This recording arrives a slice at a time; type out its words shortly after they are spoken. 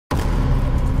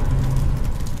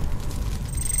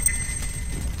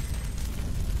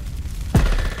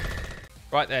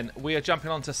Right then, we are jumping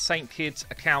onto Saint Kid's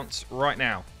account right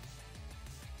now.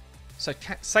 So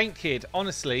Saint Kid,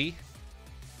 honestly,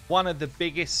 one of the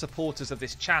biggest supporters of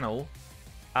this channel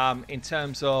in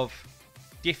terms of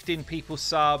gifting people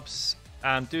subs,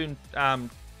 doing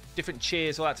different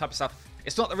cheers, all that type of stuff.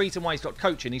 It's not the reason why he's got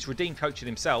coaching. He's redeemed coaching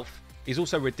himself. He's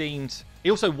also redeemed... He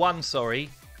also won, sorry,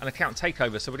 an account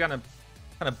takeover. So we're going to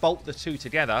kind of bolt the two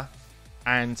together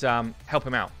and help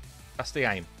him out. That's the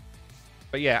aim.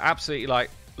 But yeah, absolutely like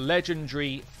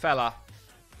legendary fella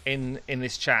in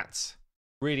this chat.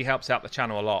 Really helps out the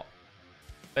channel a lot.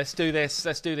 Let's do this.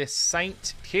 Let's do this.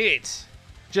 Saint Kid.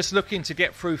 Just looking to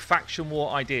get through faction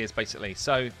war ideas, basically.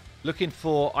 So looking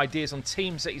for ideas on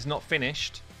teams that he's not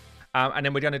finished. And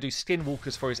then we're going to do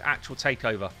Skinwalkers for his actual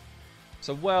takeover.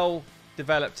 So well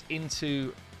developed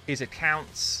into his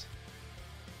accounts.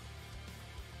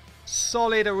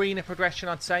 Solid arena progression,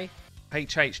 I'd say.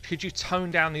 HH, could you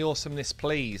tone down the awesomeness,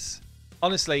 please?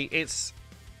 Honestly, it's...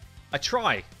 I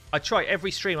try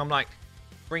every stream. I'm like,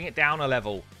 bring it down a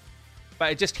level.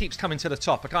 But it just keeps coming to the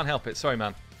top. I can't help it. Sorry,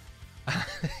 man.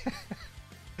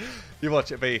 You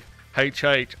watch it be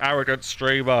HH, arrogant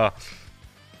streamer.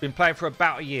 Been playing for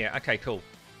about a year. Okay, cool.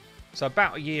 So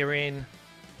about a year in.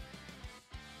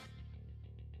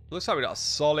 Looks like we got a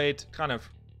solid kind of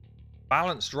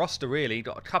balanced roster, really.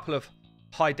 Got a couple of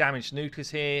high damage nukers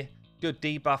here. Good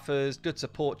debuffers. Good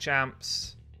support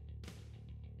champs.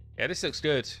 Yeah, this looks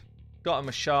good. Got a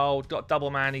Mashal. Got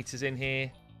double man-eaters in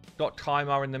here. Got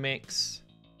Kaimar in the mix.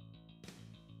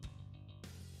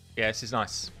 Yeah, this is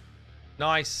nice.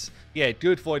 Nice. Yeah,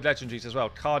 good Void Legendaries as well.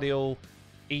 Cardial,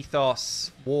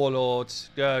 Ethos, Warlord,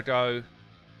 Gergo.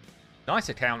 Nice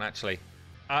account, actually.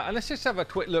 And let's just have a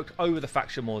quick look over the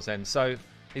Faction Wars then. So,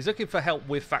 he's looking for help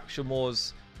with Faction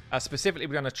Wars. Specifically,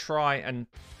 we're going to try and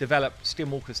develop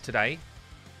Skinwalkers today.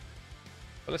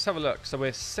 But let's have a look. So,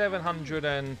 we're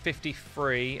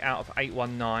 753 out of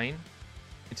 819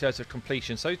 in terms of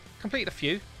completion. So, completed a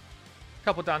few. A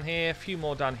couple done here, a few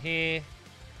more done here.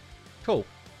 Cool.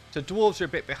 So, Dwarves are a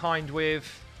bit behind with.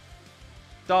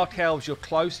 Dark Elves, you're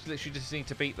close. Literally just need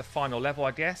to beat the final level,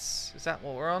 I guess. Is that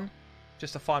what we're on?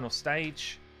 Just the final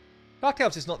stage. Dark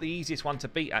Elves is not the easiest one to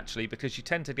beat, actually, because you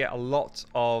tend to get a lot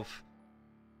of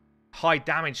high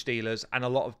damage dealers and a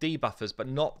lot of debuffers, but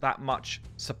not that much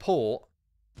support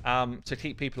to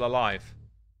keep people alive.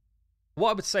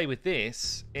 What I would say with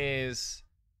this is,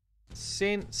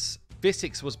 since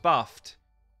Visix was buffed,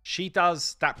 she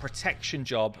does that protection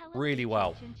job really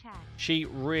well. She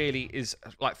really is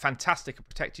like fantastic at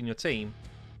protecting your team.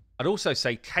 I'd also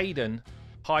say Kaden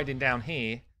hiding down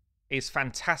here is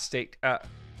fantastic at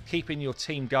keeping your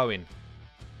team going.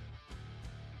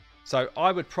 So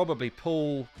I would probably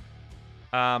pull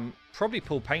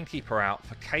Painkeeper out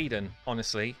for Kaden,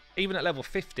 honestly. Even at level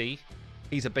 50,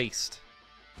 he's a beast.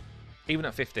 Even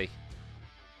at 50.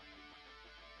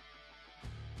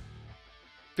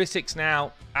 Visix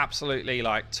now, absolutely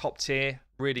like top tier,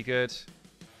 really good.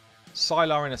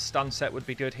 Sylar in a stun set would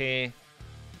be good here.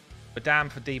 Madame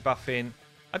for debuffing.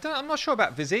 I'm not sure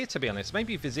about Vizier, to be honest.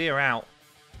 Maybe Vizier out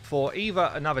for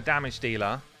either another damage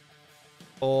dealer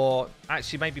or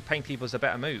actually maybe Painkeeper's a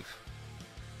better move.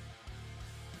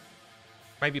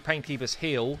 Maybe Painkeeper's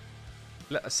heal,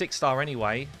 a 6-star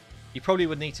anyway. You probably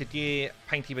would need to gear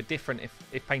Painkeeper different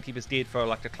if Painkeeper's geared for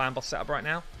like a clan boss setup right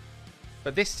now.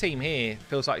 But this team here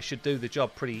feels like it should do the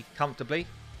job pretty comfortably.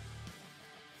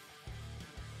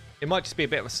 It might just be a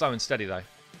bit of a slow and steady though.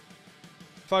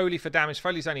 Foley for damage.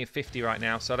 Foley's only a 50 right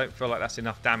now, so I don't feel like that's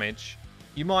enough damage.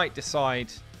 You might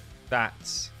decide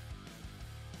that...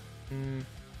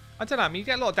 I don't know. I mean, you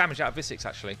get a lot of damage out of Visix,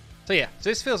 actually. So yeah, so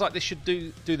this feels like this should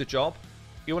do the job.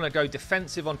 You want to go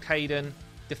defensive on Kaden.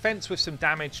 Defense with some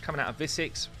damage coming out of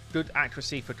Visix. Good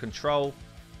accuracy for control.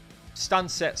 Stun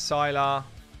set Sylar.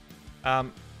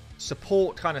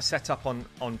 Support kind of set up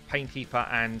on Painkeeper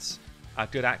and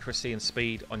good accuracy and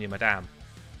speed on your Madame.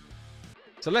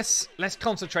 So let's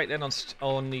concentrate then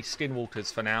on the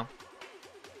Skinwalkers for now.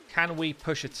 Can we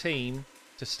push a team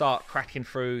to start cracking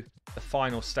through the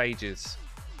final stages?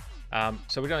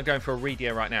 So we're going to go in for a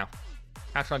regear right now.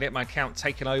 How can I get my account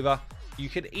taken over? You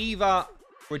can either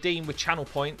redeem with channel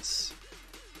points,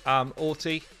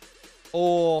 Orti,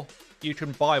 or you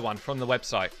can buy one from the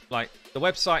website. Like, the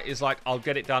website is like, I'll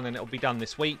get it done and it'll be done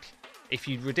this week. If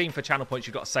you redeem for channel points,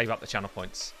 you've got to save up the channel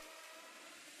points.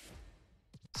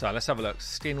 So let's have a look.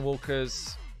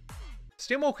 Skinwalkers.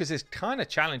 Skinwalkers is kind of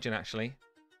challenging, actually.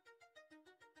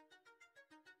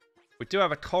 We do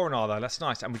have a Coronar, though. That's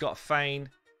nice. And we've got a Fane.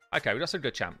 Okay, we've got some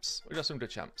good champs. We've got some good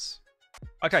champs.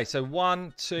 Okay, so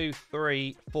 1, 2,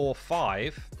 3, 4,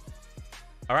 5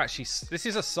 are actually... This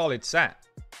is a solid set.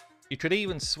 You could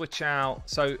even switch out,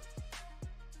 so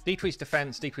decrease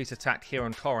defense, decrease attack here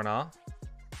on Coronar.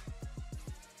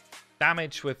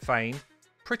 Damage with Fane.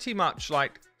 Pretty much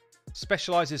like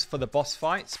specializes for the boss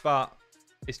fights, but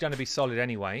it's going to be solid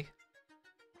anyway.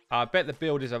 I bet the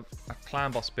build is a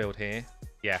clan boss build here.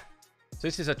 Yeah. So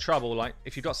this is a trouble. Like,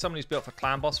 if you've got someone who's built for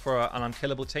clan boss for an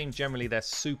unkillable team, generally they're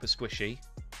super squishy.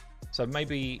 So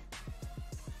maybe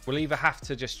we'll either have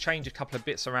to just change a couple of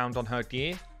bits around on her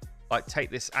gear, like take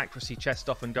this accuracy chest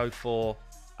off and go for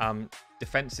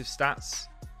defensive stats,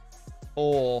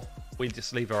 or we'll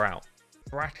just leave her out.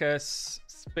 Brackus,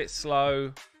 a bit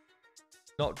slow,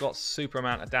 not got super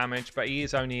amount of damage, but he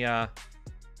is only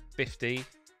 50.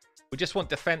 We just want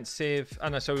defensive. Oh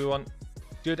no, so we want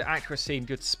good accuracy and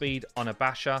good speed on a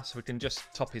basher, so we can just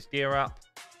top his gear up.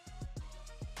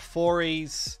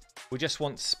 Fories, we just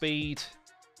want speed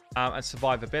and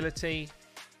survivability,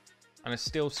 and a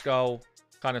steel skull,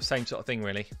 kind of same sort of thing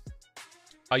really.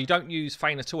 Oh, you don't use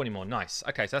Fane at all anymore. Nice.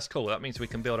 Okay, so that's cool. That means we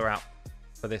can build her out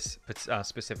for this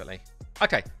specifically.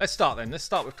 Okay, let's start then. Let's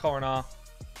start with Coronar.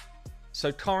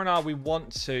 So Coronar, we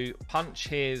want to punch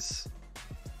his...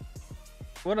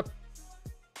 We want to...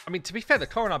 I mean, to be fair, the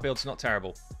Coronar build's not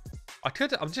terrible.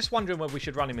 I'm just wondering whether we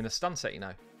should run him in a stun set, you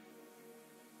know.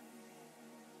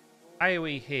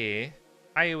 AoE here,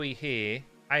 AoE here,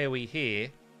 AoE here.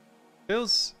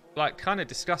 Feels like kind of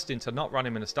disgusting to not run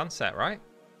him in a stun set, right?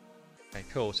 Okay,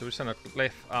 cool. So we're just going to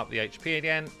lift up the HP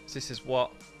again. So this is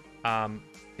what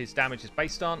his damage is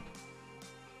based on.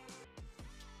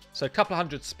 So a couple of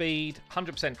hundred speed,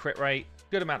 100% crit rate,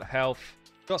 good amount of health,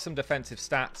 got some defensive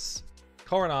stats.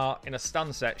 Coronar in a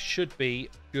stun set should be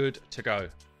good to go.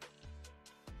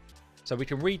 So we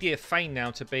can re-gear Fane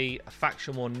now to be a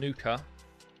faction war nuker.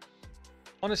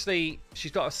 Honestly,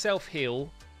 she's got a self-heal.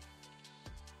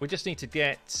 We just need to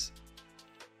get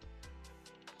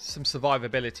some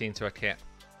survivability into her kit.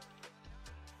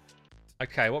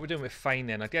 Okay, what we're doing with Fane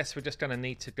then? I guess we're just going to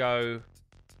need to go...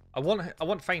 I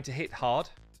want Fane to hit hard,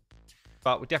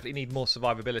 but we definitely need more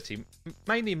survivability.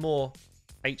 Mainly more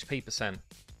HP percent.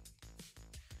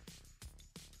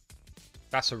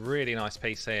 That's a really nice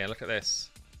piece here. Look at this.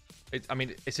 I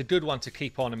mean, it's a good one to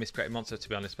keep on a miscreated monster, to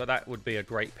be honest, but that would be a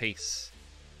great piece.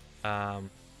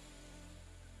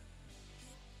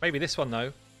 Maybe this one,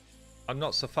 though. I'm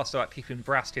not so fussed about keeping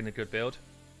Brast in a good build.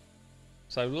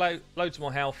 So loads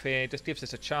more health here. Just gives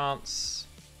us a chance.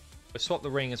 We'll swap the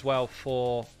ring as well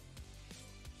for...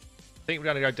 I think we're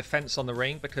going to go defense on the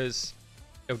ring because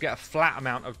it'll get a flat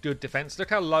amount of good defense. Look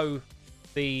how low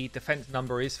the defense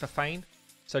number is for Fane.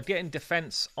 So getting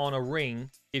defense on a ring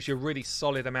gives you a really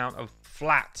solid amount of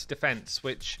flat defense,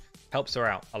 which helps her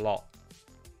out a lot.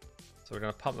 So we're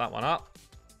going to pump that one up.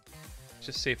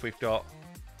 Just see if we've got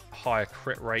a higher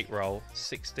crit rate roll.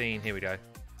 16. Here we go.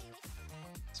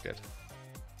 That's good.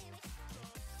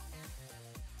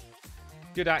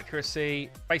 Good accuracy.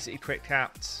 Basically crit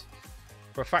capped.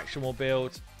 For a faction war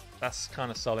build, that's kind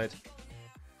of solid.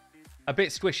 A bit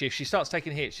squishy. If she starts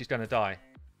taking hits, she's going to die.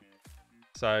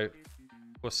 So...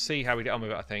 we'll see how we get on with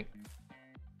it, I think.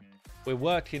 We're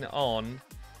working on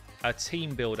a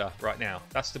team builder right now.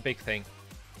 That's the big thing.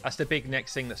 That's the big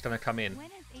next thing that's going to come in.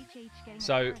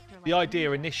 So the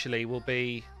idea initially will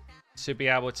be to be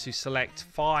able to select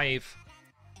 5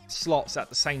 slots at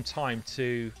the same time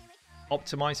to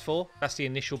optimize for. That's the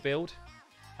initial build.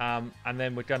 And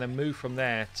then we're going to move from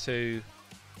there to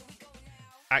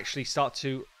actually start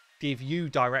to give you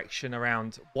direction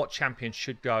around what champions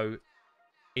should go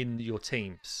in your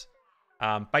teams,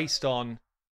 based on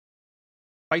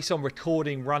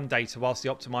recording run data whilst the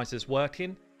optimizer's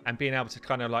working and being able to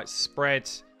kind of like spread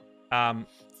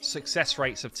success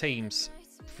rates of teams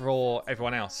for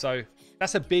everyone else. So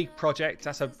that's a big project.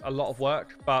 That's a lot of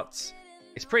work, but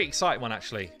it's pretty exciting one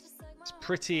actually. It's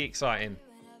pretty exciting.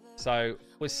 So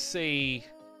we'll see.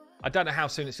 I don't know how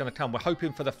soon it's going to come. We're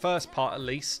hoping for the first part at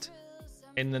least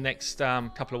in the next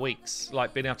couple of weeks,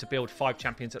 like being able to build 5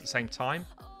 champions at the same time.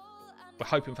 We're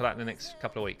hoping for that in the next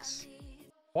couple of weeks.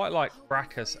 Quite like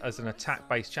Brackus as an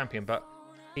attack-based champion, but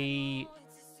he,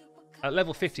 at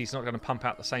level 50, is not going to pump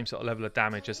out the same sort of level of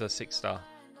damage as a 6-star.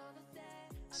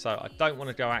 So I don't want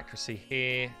to go accuracy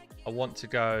here. I want to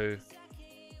go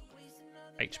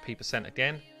HP percent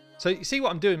again. So you see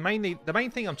what I'm doing? Mainly, the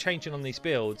main thing I'm changing on these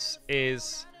builds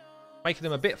is making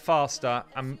them a bit faster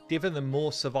and giving them more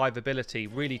survivability,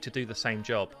 really, to do the same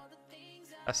job.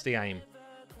 That's the aim.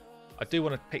 I do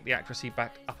want to pick the accuracy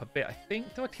back up a bit, I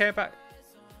think. Do I care about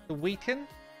the weaken?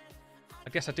 I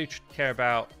guess I do care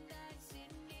about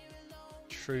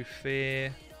True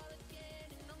Fear.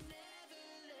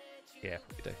 Yeah,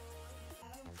 probably do.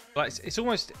 But it's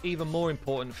almost even more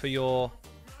important for your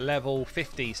level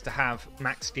 50s to have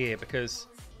max gear, because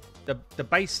the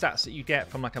base stats that you get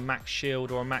from like a max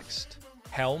shield or a maxed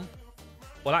helm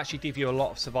will actually give you a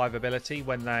lot of survivability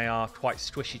when they are quite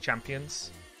squishy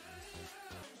champions.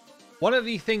 One of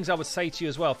the things I would say to you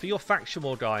as well, for your faction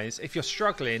war guys, if you're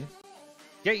struggling,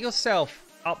 get yourself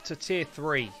up to tier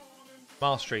 3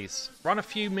 masteries. Run a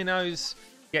few minnows,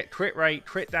 get crit rate,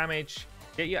 crit damage,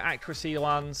 get your accuracy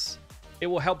ones. It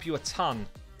will help you a ton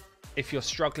if you're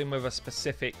struggling with a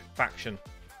specific faction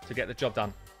to get the job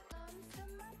done.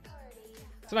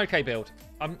 It's an okay build.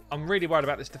 I'm really worried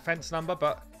about this defense number,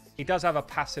 but he does have a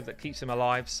passive that keeps him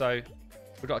alive, so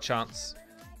we've got a chance.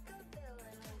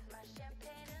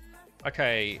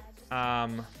 Okay,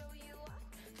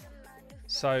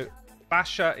 so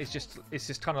Basher is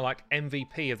just kind of like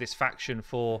MVP of this faction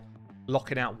for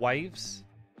locking out waves.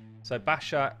 So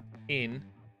Basher in.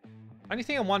 Only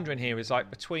thing I'm wondering here is like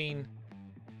between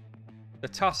the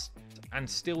Tusk and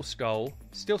Steel Skull.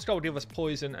 Steel Skull will give us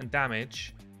poison and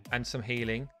damage and some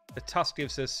healing. The Tusk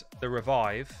gives us the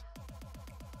revive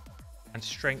and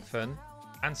strengthen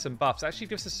and some buffs. It actually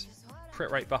gives us crit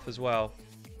rate buff as well.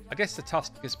 I guess the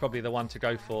Tusk is probably the one to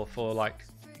go for like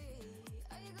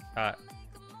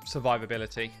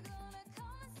survivability.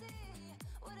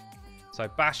 So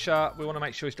Basher, we want to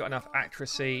make sure he's got enough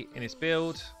accuracy in his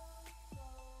build.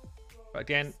 But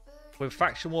again, with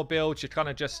faction war builds, you're kind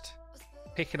of just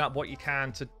picking up what you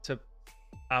can to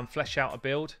flesh out a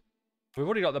build. We've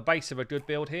already got the base of a good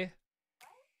build here.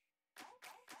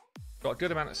 Got a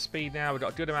good amount of speed now. We've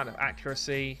got a good amount of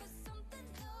accuracy.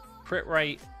 Crit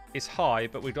rate is high,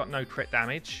 but we've got no crit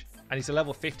damage. And he's a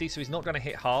level 50, so he's not going to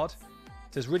hit hard. So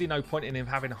there's really no point in him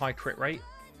having a high crit rate.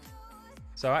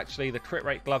 So actually, the crit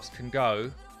rate gloves can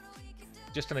go.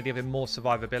 Just going to give him more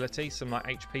survivability. Some like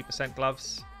HP percent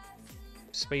gloves.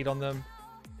 Speed on them.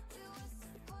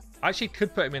 I actually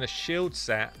could put him in a shield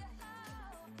set.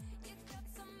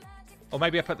 Or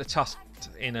maybe I put the Tusk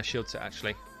in a shield set,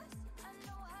 actually.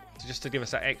 Just to give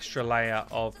us that extra layer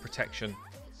of protection.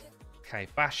 Okay,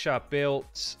 Basher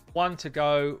built. 1 to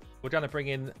go. We're going to bring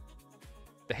in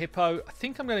the Hippo. I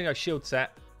think I'm going to go shield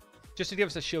set. Just to give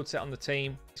us a shield set on the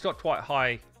team. He's got quite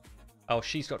high... Oh,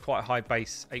 she's got quite a high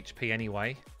base HP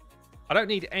anyway. I don't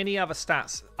need any other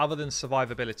stats other than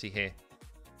survivability here.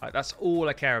 That's all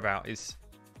I care about is...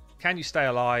 Can you stay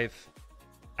alive?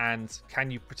 And can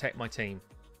you protect my team?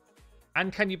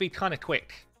 And can you be kind of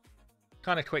quick?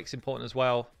 Kind of quick's important as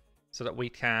well, so that we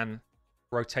can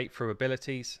rotate through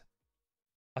abilities.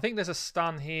 I think there's a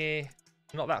stun here.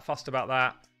 I'm not that fussed about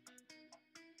that.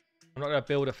 I'm not going to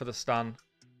build her for the stun.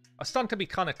 A stun can be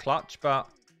kind of clutch, but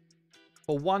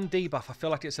for 1 debuff, I feel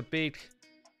like it's a big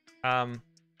thing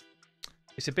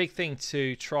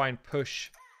to try and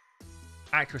push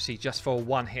accuracy just for a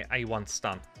 1-hit A1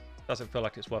 stun. Doesn't feel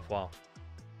like it's worthwhile.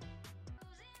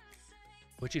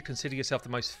 Would you consider yourself the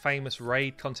most famous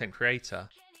raid content creator?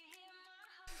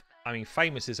 I mean,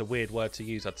 famous is a weird word to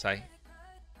use, I'd say.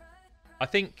 I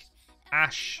think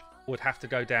Ash would have to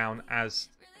go down as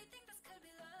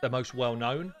the most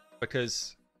well-known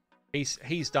because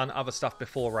he's done other stuff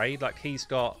before raid. Like, he's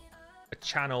got a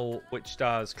channel which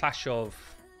does Clash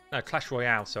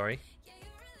Royale, sorry.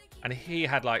 And he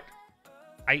had like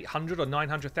 800 or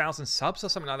 900,000 subs or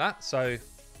something like that. So...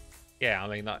 yeah, I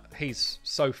mean, like, he's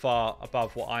so far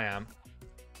above what I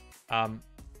am.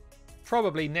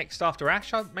 Probably next after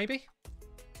Ash, maybe?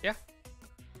 Yeah.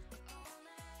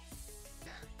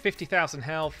 50,000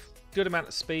 health, good amount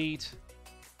of speed.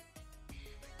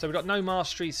 So we've got no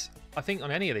masteries, I think,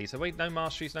 on any of these. Have we? No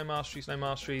masteries, no masteries, no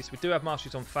masteries. We do have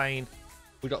masteries on Fane.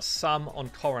 We've got some on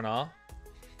Coronar.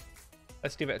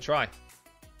 Let's give it a try.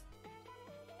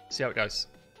 See how it goes.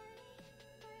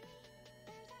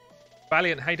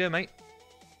 Valiant, how you doing, mate?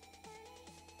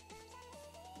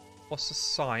 What's the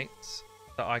site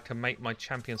that I can make my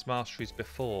Champions Masteries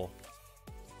before?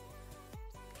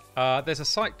 There's a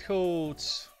site called...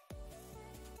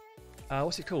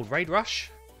 what's it called? Raid Rush,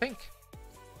 I think?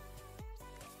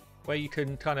 Where you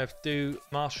can kind of do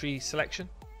mastery selection.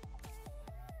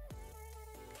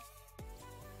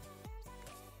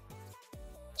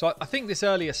 So I think this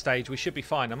earlier stage we should be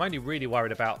fine. I'm only really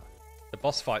worried about the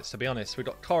boss fights, to be honest. We've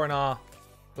got Coronar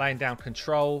laying down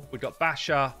control. We've got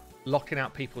Basher locking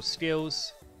out people's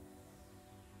skills.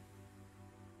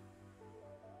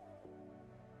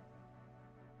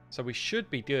 So we should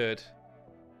be good.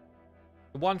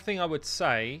 The one thing I would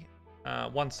say,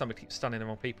 one stun, we keep stunning them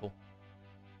on people.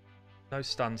 No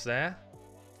stuns there.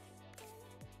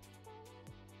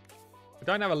 We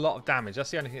don't have a lot of damage.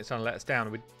 That's the only thing that's going to let us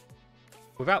down.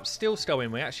 Without Steel Skull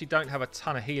in, we actually don't have a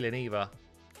ton of healing either.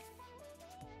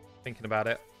 Thinking about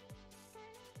it.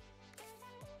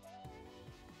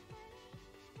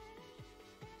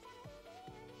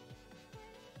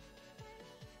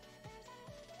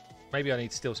 Maybe I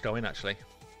need steel to go in, actually.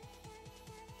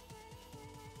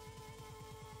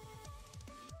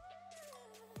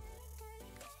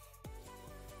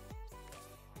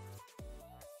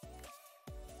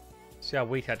 See how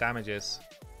weak our damage is.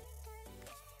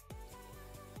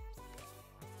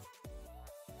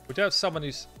 We do have someone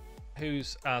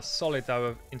who's solid,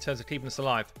 though, in terms of keeping us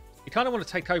alive. You kind of want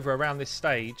to take over around this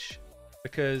stage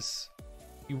because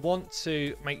you want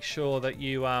to make sure that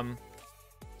you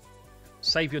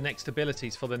save your next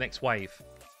abilities for the next wave.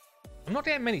 I'm not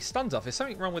getting many stuns off. There's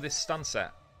something wrong with this stun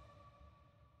set.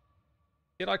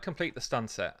 Did I complete the stun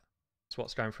set? That's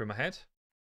what's going through my head.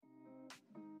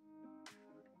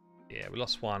 Yeah, we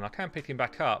lost one. I can pick him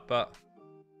back up, but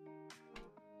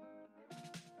a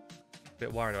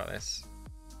bit worried about this.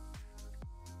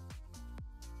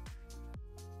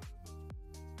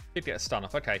 Did get a stun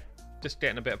off. Okay, just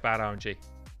getting a bit of bad RNG.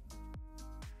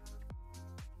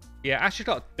 Yeah, Ash has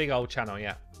got a big old channel,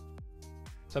 yeah.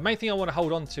 So the main thing I want to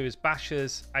hold on to is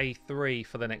Basher's A3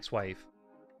 for the next wave.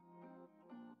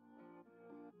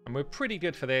 And we're pretty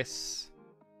good for this.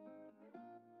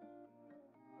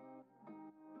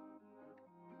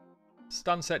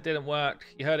 Stun set didn't work.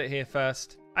 You heard it here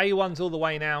first. A1's all the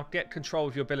way now. Get control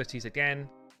of your abilities again.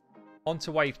 On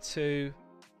to wave 2.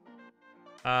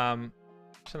 Just going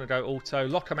to go auto.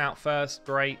 Lock them out first.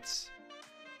 Great.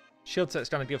 Shield set's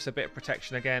going to give us a bit of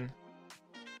protection again.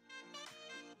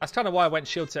 That's kind of why I went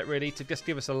shield set, really, to just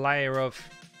give us a layer of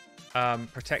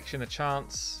protection, a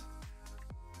chance.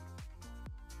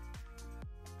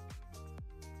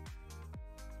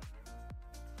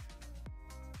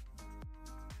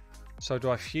 So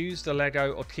do I fuse the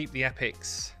Lego or keep the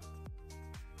epics?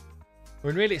 I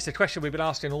mean, really, it's a question we've been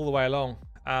asking all the way along.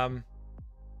 I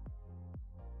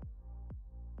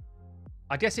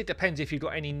guess it depends if you've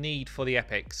got any need for the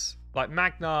epics. Like,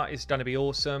 Magna is going to be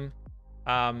awesome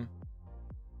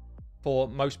for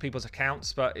most people's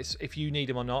accounts, but it's, if you need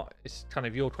them or not, it's kind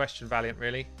of your question, Valiant,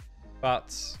 really.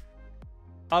 But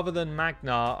other than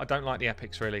Magna, I don't like the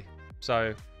epics, really.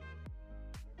 So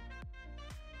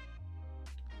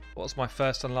what was my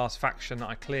first and last faction that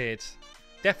I cleared?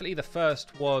 Definitely the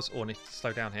first was... Oh, I need to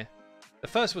slow down here. The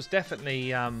first was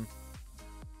definitely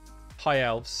High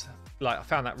Elves. Like, I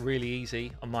found that really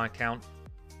easy on my account.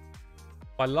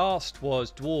 My last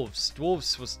was Dwarves.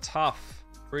 Dwarves was tough.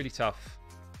 Really tough.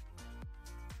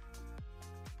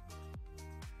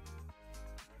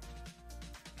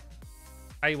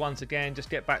 A1s again.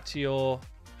 Just get back to your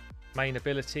main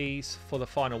abilities for the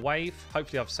final wave.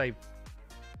 Hopefully I've saved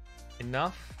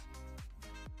enough.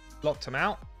 Locked them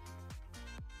out.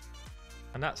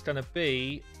 And that's going to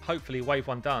be, hopefully, wave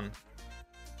 1 done.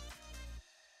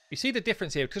 You see the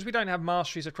difference here, because we don't have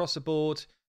masteries across the board,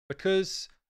 because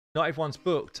not everyone's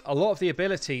booked, a lot of the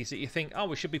abilities that you think, oh,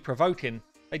 we should be provoking,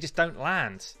 they just don't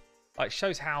land. Like, it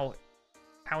shows how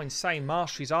insane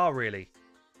masteries are, really,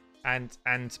 and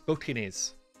booking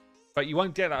is. But you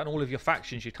won't get that on all of your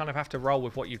factions. You kind of have to roll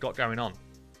with what you've got going on.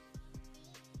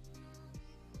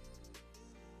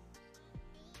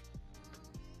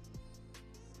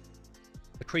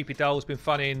 The Creepy Doll's been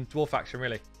fun in Dwarf faction,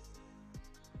 really.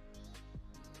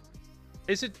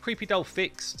 Is it Creepy Doll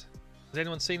fixed? Has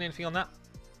anyone seen anything on that?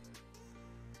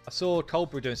 I saw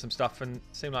Cold Brew doing some stuff and it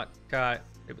seemed like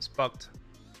it was bugged.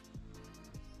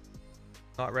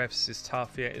 Night Revs is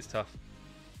tough. Yeah, it is tough.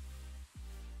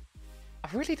 I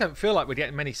really don't feel like we're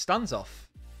getting many stuns off.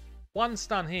 One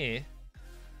stun here.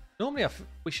 Normally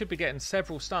we should be getting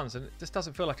several stuns and it just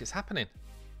doesn't feel like it's happening.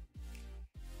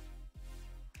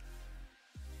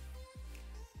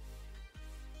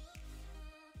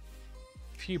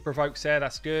 Few provokes there,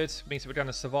 that's good. Means that we're going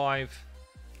to survive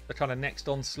the kind of next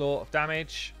onslaught of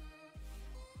damage.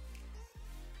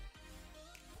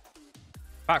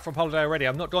 Back from holiday already.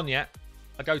 I'm not gone yet.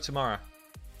 I go tomorrow.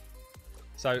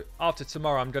 So after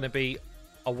tomorrow, I'm going to be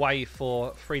away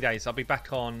for 3 days. I'll be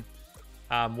back on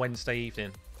Wednesday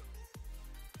evening.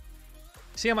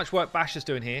 See how much work Bash is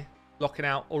doing here? Locking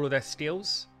out all of their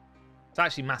skills. It's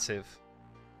actually massive.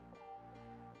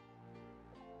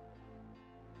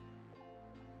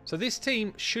 So this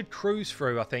team should cruise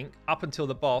through, I think, up until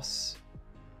the boss.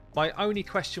 My only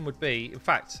question would be, in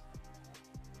fact,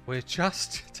 we're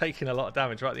just taking a lot of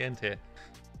damage right at the end here.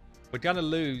 We're going to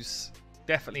lose,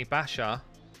 definitely, Basher,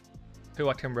 who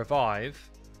I can revive.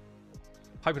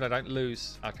 Hoping I don't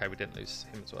lose. Okay, we didn't lose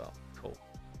him as well. Cool.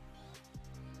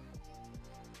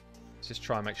 Let's just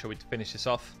try and make sure we finish this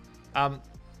off.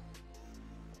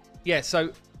 Yeah,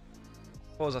 so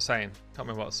what was I saying? Can't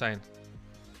remember what I was saying.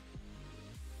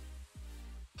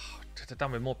 Could have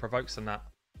done with more provokes than that.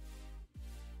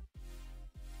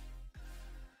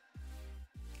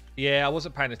 Yeah, I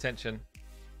wasn't paying attention.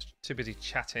 Too busy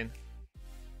chatting.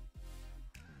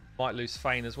 Might lose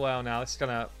Fane as well now. This is going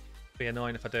to be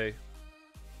annoying if I do.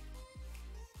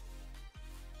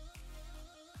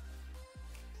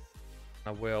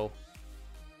 I will.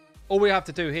 All we have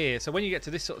to do here, so when you get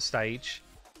to this sort of stage,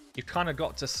 you've kind of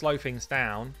got to slow things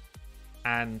down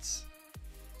and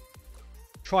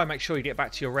try and make sure you get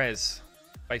back to your res,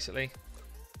 basically.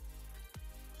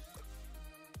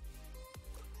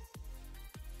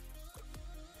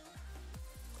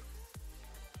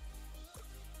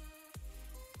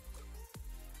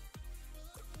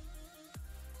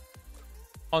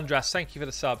 Andras, thank you for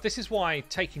the sub. This is why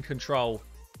taking control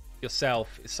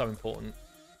yourself is so important.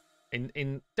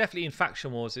 Definitely in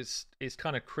faction wars, it's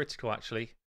kind of critical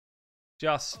actually.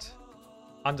 Just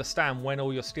understand when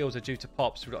all your skills are due to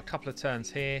pop. So we've got a couple of turns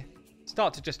here.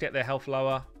 Start to just get their health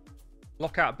lower.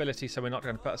 Lock out ability so we're not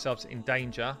going to put ourselves in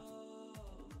danger.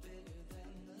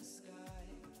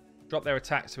 Drop their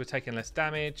attack so we're taking less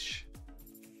damage.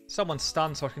 Someone's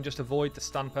stunned so I can just avoid the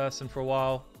stun person for a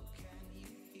while.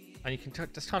 And you can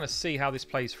just kind of see how this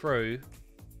plays through.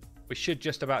 We should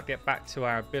just about get back to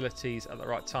our abilities at the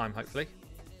right time, hopefully.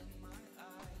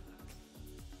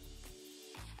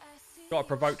 Got a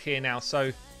provoke here now,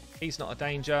 so he's not a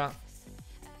danger.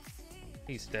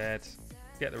 He's dead.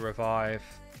 Get the revive.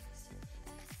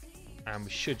 And we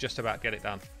should just about get it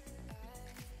done.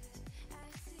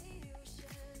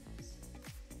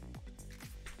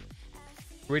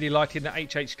 Really liking the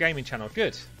HH Gaming channel.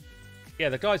 Good. Yeah,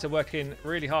 the guys are working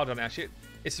really hard on it, actually.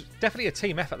 It's definitely a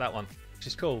team effort, that one, which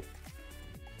is cool.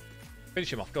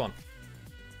 Finish him off. Go on.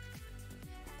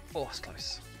 Oh, that's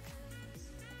close.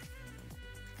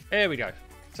 There we go.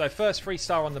 So first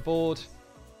 3-star on the board.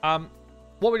 What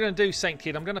we're going to do, Saint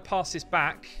Kid, I'm going to pass this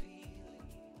back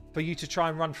for you to try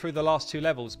and run through the last 2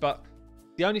 levels. But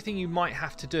the only thing you might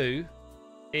have to do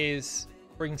is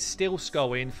bring Steel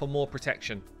Skull in for more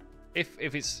protection. If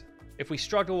we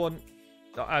struggle on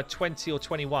 20 or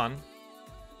 21,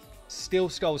 Steel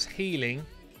Skull's healing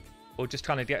will just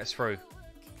kind of get us through.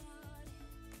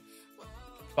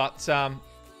 But there,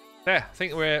 I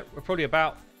think we're probably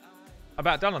about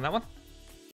done on that one.